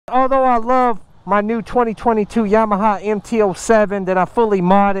Although I love my new 2022 Yamaha MT-07 that I fully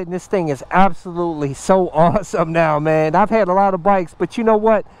modded, and this thing is absolutely so awesome now, man. I've had a lot of bikes, but you know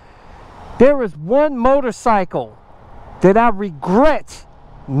what? There is one motorcycle that I regret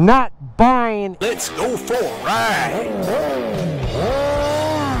not buying. Let's go for a ride.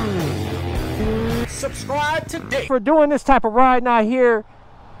 Subscribe today. For doing this type of ride out here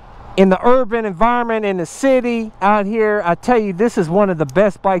in the urban environment, in the city out here, I tell you, this is one of the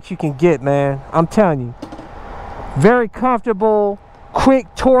best bikes you can get, man. I'm telling you. Very comfortable, quick,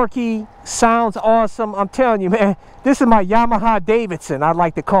 torquey, sounds awesome. I'm telling you, man, this is my Yamaha Davidson, I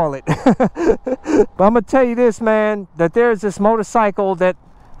like to call it. But I'm gonna tell you this, man, that there's this motorcycle that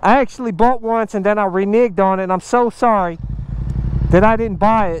I actually bought once and then I reneged on it, and I'm so sorry that I didn't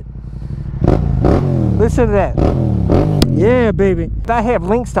buy it. Listen to that. Yeah, baby. I have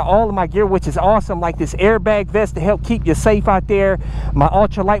links to all of my gear, which is awesome, like this airbag vest to help keep you safe out there, my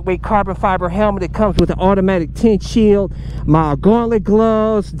ultra lightweight carbon fiber helmet that comes with an automatic tint shield, my gauntlet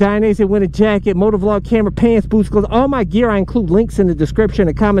gloves, Dynasty winter jacket, motovlog camera, pants, boots, gloves. All my gear, I include links in the description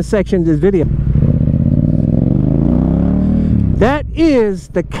and comment section of this video. That is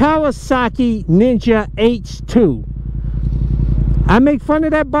the Kawasaki Ninja H2. I make fun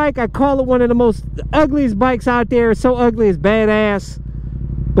of that bike. I call it one of the most ugliest bikes out there. It's so ugly, it's badass.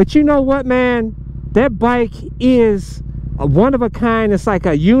 But you know what, man? That bike is a one of a kind. It's like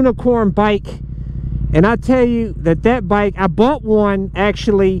a unicorn bike. And I tell you that bike, I bought one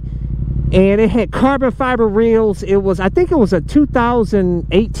actually, and it had carbon fiber reels. It was, I think it was a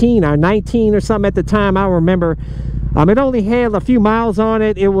 2018 or 19 or something at the time, I remember. It only had a few miles on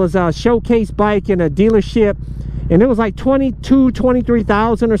it. It was a showcase bike in a dealership, and it was like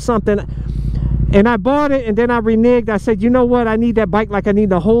 23,000 or something. And I bought it, and then I reneged. I said, you know what, I need that bike like I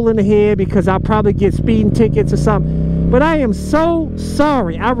need the hole in the head, because I'll probably get speeding tickets or something. But I am so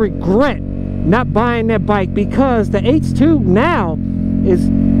sorry. I regret not buying that bike, because the H2 now is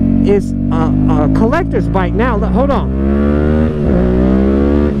a collector's bike now. Look, hold on.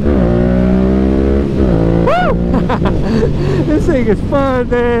 This thing is fun,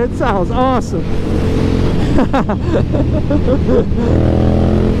 man. It sounds awesome.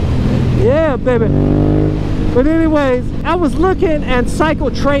 Yeah, baby. But anyways, I was looking at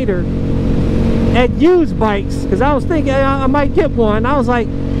Cycle Trader at used bikes, because I was thinking I might get one. I was like,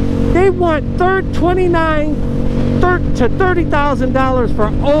 they want $29,000 to $30,000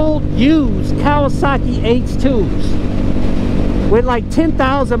 for old used Kawasaki H2s with like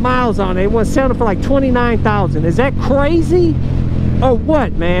 10,000 miles on it. It was selling for like $29,000. Is that crazy or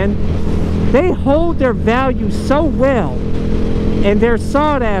what, man? They hold their value so well, and they're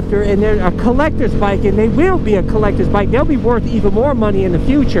sought after, and they're a collector's bike, and they will be a collector's bike. They'll be worth even more money in the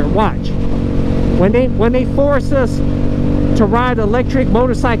future. Watch. When they force us to ride electric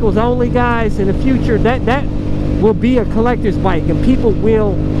motorcycles only, guys, in the future, that will be a collector's bike, and people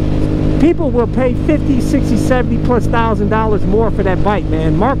will pay 50, 60, 70 plus $1,000 more for that bike,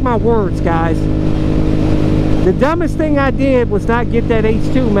 man. Mark my words, guys. The dumbest thing I did was not get that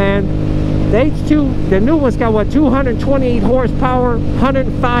H2, man. The H2, the new one's got what, 228 horsepower,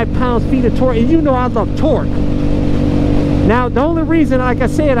 105 pounds-feet of torque, and you know I love torque. Now, the only reason, like I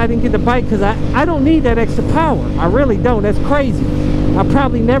said, I didn't get the bike, because I don't need that extra power. I really don't. That's crazy. I'll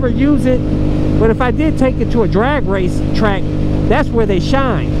probably never use it, but if I did take it to a drag race track, that's where they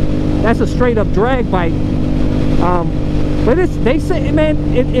shine. That's a straight-up drag bike. But they say, man,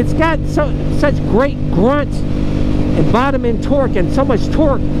 it's got such great grunt and bottom end torque, and so much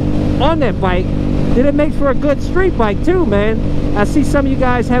torque on that bike that it makes for a good street bike too, man. I see some of you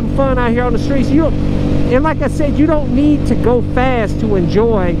guys having fun out here on the streets. And like I said, you don't need to go fast to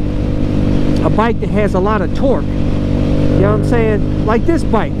enjoy a bike that has a lot of torque. You know what I'm saying? Like this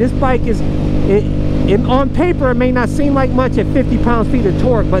bike. This bike is, on paper, it may not seem like much at 50 pounds-feet of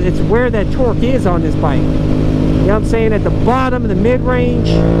torque, but it's where that torque is on this bike. You know what I'm saying? At the bottom, the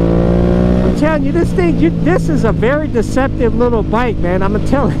mid-range. I'm telling you, this thing, this is a very deceptive little bike, man. I'm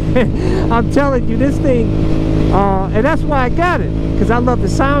telling you, this thing, and that's why I got it, because I love the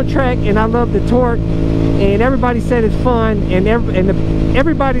soundtrack and I love the torque, and everybody said it's fun, and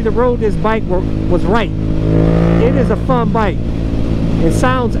everybody that rode this bike was right. It is a fun bike. It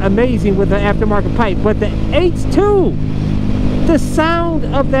sounds amazing with the aftermarket pipe, but the H2, the sound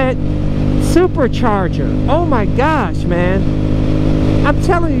of that supercharger, oh my gosh, man. I'm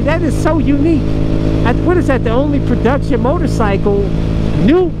telling you, that is so unique. What is that, the only production motorcycle,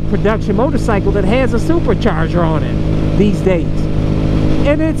 new production motorcycle, that has a supercharger on it these days?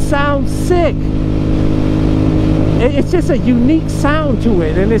 And it sounds sick. It's just a unique sound to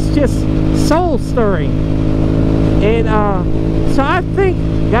it, and it's just soul stirring. And so I think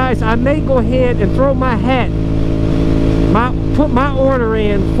guys, I may go ahead and throw my hat, put my order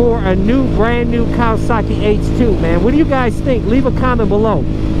in for a brand new Kawasaki H2, man. What do you guys think? Leave a comment below.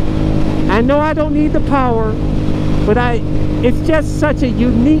 I know I don't need the power, but it's just such a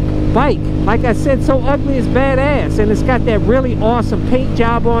unique bike. Like I said, so ugly is badass, and it's got that really awesome paint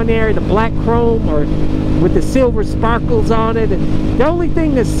job on there, the black chrome or with the silver sparkles on it. And the only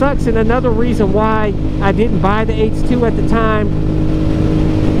thing that sucks, and another reason why I didn't buy the H2 at the time,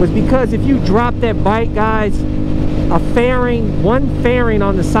 was because if you drop that bike, guys, one fairing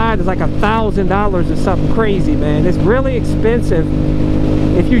on the side is like $1,000 or something crazy, man. It's really expensive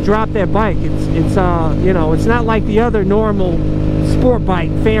if you drop that bike. It's you know, it's not like the other normal sport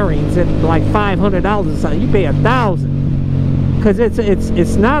bike fairings at like $500 or something. You pay $1,000 because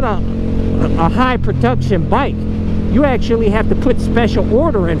it's not a high production bike. You actually have to put special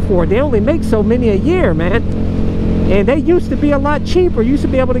order in for it. They only make so many a year, man. And they used to be a lot cheaper. You used to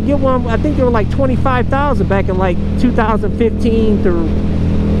be able to get one, I think they were like $25,000 back in like 2015 through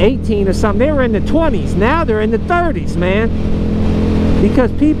 18 or something. They were in the 20s. Now they're in the 30s, man.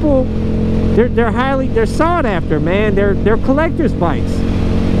 Because people, they're sought after, man. They're collector's bikes.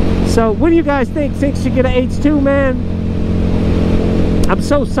 So what do you guys think? Think you should get an H2, man? I'm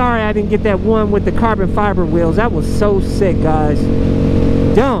so sorry I didn't get that one with the carbon fiber wheels. That was so sick, guys.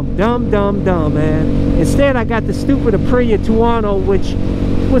 Dumb, man. Instead, I got the stupid Aprilia Tuono, which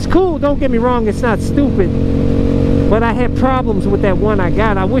was cool. Don't get me wrong, it's not stupid. But I had problems with that one I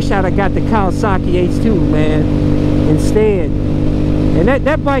got. I wish I'd have got the Kawasaki H2, man, instead. And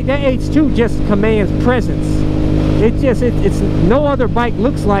that bike, that H2 just commands presence. It's no other bike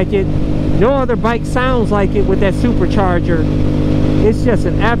looks like it. No other bike sounds like it with that supercharger. It's just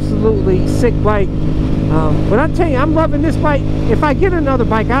an absolutely sick bike. But I tell you, I'm loving this bike. If I get another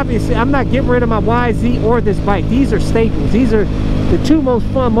bike, obviously I'm not getting rid of my YZ or this bike. These are staples. These are the two most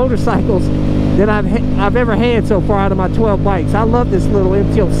fun motorcycles that I've ever had so far out of my 12 bikes. I love this little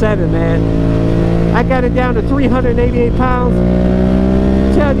MT-07, man. I got it down to 388 pounds.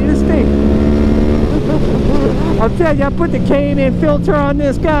 I'm telling you, this thing. I'll tell you, I put the K&N filter on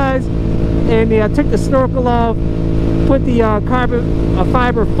this, guys, and I took the snorkel off. Put the carbon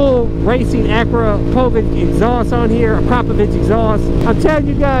fiber full racing Akrapovic exhaust on here, a Popovich exhaust. I'm telling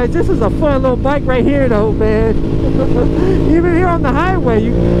you guys, this is a fun little bike right here, though, man. Even here on the highway,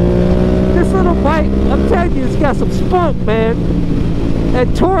 this little bike, I'm telling you, it's got some spunk, man,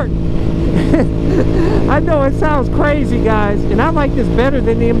 and torque. I know it sounds crazy, guys, and I like this better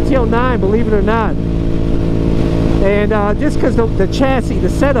than the MT-09, believe it or not. And just because the chassis, the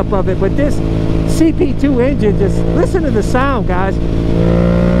setup of it, but this CP2 engine, just listen to the sound, guys.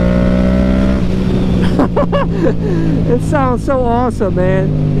 It sounds so awesome,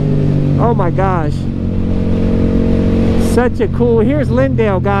 man. Oh my gosh, such a cool. Here's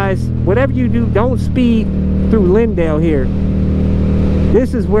Lindale, guys. Whatever you do, don't speed through Lindale here.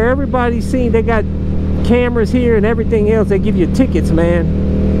 This is where everybody's seen. They got cameras here and everything else. They give you tickets,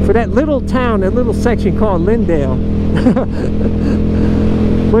 man, for that little town, that little section called Lindale.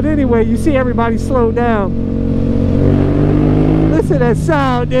 But anyway, you see everybody slow down. Listen to that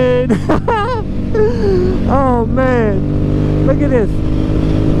sound, dude. Oh man, look at this.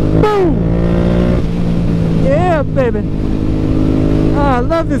 Boom. Yeah, baby. Oh, I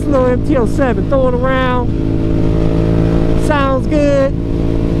love this little MT-07. Throw it around. Sounds good.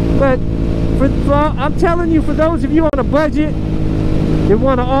 But I'm telling you, for those of you on a budget that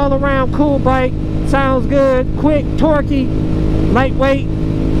want an all-around cool bike, sounds good, quick, torquey, lightweight,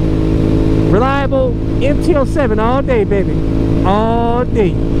 reliable, MT-07 all day, baby. All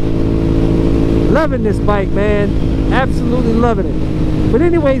day. Loving this bike, man. Absolutely loving it. But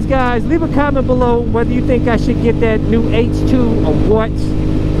anyways, guys, leave a comment below whether you think I should get that new H2 or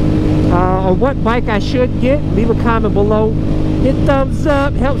what bike I should get. Leave a comment below. Hit thumbs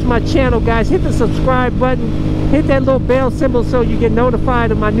up, helps my channel, guys. Hit the subscribe button. Hit that little bell symbol so you get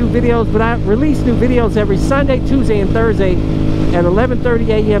notified of my new videos. But I release new videos every Sunday, Tuesday, and Thursday at 11:30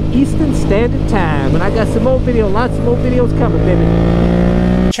 a.m. Eastern Standard Time. And I got some more videos, lots of more videos coming, baby.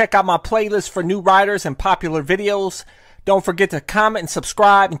 Check out my playlist for new riders and popular videos. Don't forget to comment and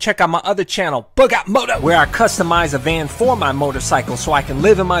subscribe, and check out my other channel, Bug Out Moto, where I customize a van for my motorcycle so I can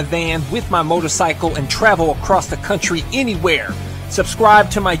live in my van with my motorcycle and travel across the country anywhere.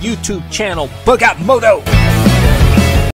 Subscribe to my YouTube channel, Bug Out Moto.